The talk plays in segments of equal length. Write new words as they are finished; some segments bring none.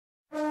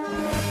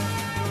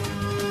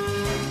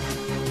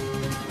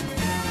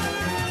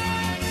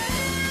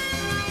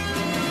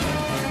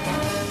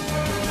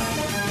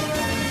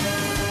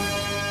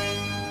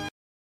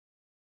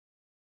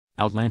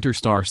Outlander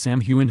star Sam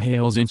Heughan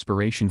hails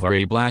inspiration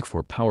Mhairi Black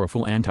for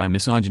powerful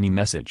anti-misogyny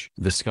message.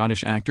 The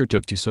Scottish actor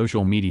took to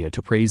social media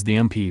to praise the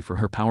MP for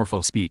her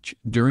powerful speech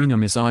during a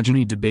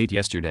misogyny debate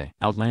yesterday.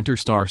 Outlander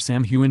star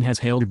Sam Heughan has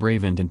hailed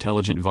brave and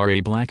intelligent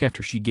Mhairi Black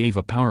after she gave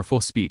a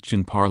powerful speech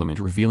in Parliament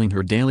revealing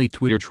her daily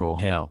Twitter troll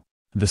hell.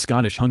 The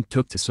Scottish hunk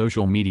took to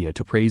social media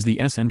to praise the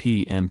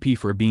SNP MP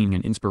for being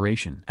an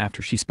inspiration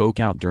after she spoke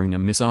out during a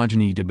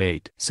misogyny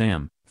debate.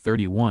 Sam,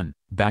 31,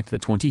 backed the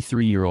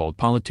 23-year-old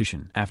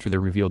politician after they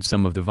revealed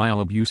some of the vile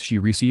abuse she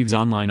receives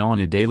online on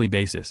a daily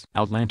basis.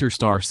 Outlander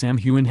star Sam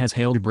Heughan has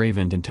hailed brave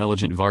and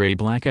intelligent Mhairi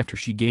Black after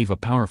she gave a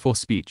powerful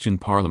speech in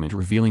Parliament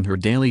revealing her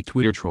daily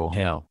Twitter troll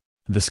hell.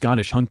 The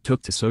Scottish hunk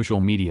took to social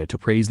media to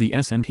praise the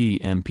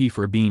SNP MP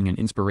for being an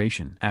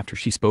inspiration after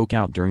she spoke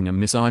out during a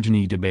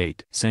misogyny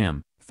debate.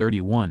 Sam,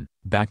 31,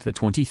 backed the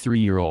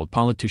 23-year-old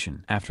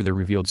politician after they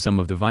revealed some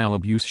of the vile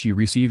abuse she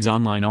receives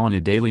online on a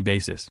daily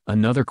basis.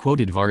 Another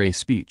quoted Mhairi's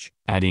speech,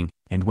 adding,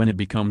 "And when it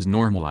becomes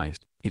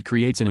normalized, it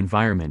creates an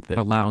environment that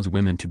allows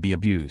women to be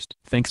abused.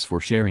 Thanks for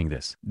sharing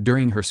this."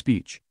 During her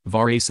speech,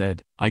 Mhairi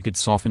said, "I could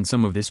soften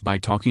some of this by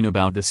talking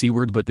about the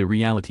C-word, but the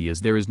reality is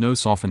there is no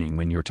softening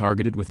when you're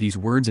targeted with these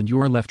words and you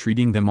are left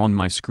reading them on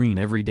my screen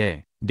every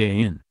day, day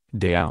in,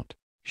 day out.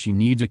 She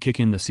needs a kick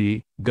in the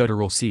C,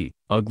 guttural C,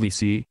 ugly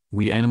C,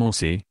 wee animal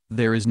C.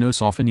 There is no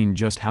softening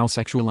just how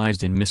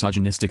sexualized and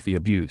misogynistic the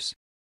abuse,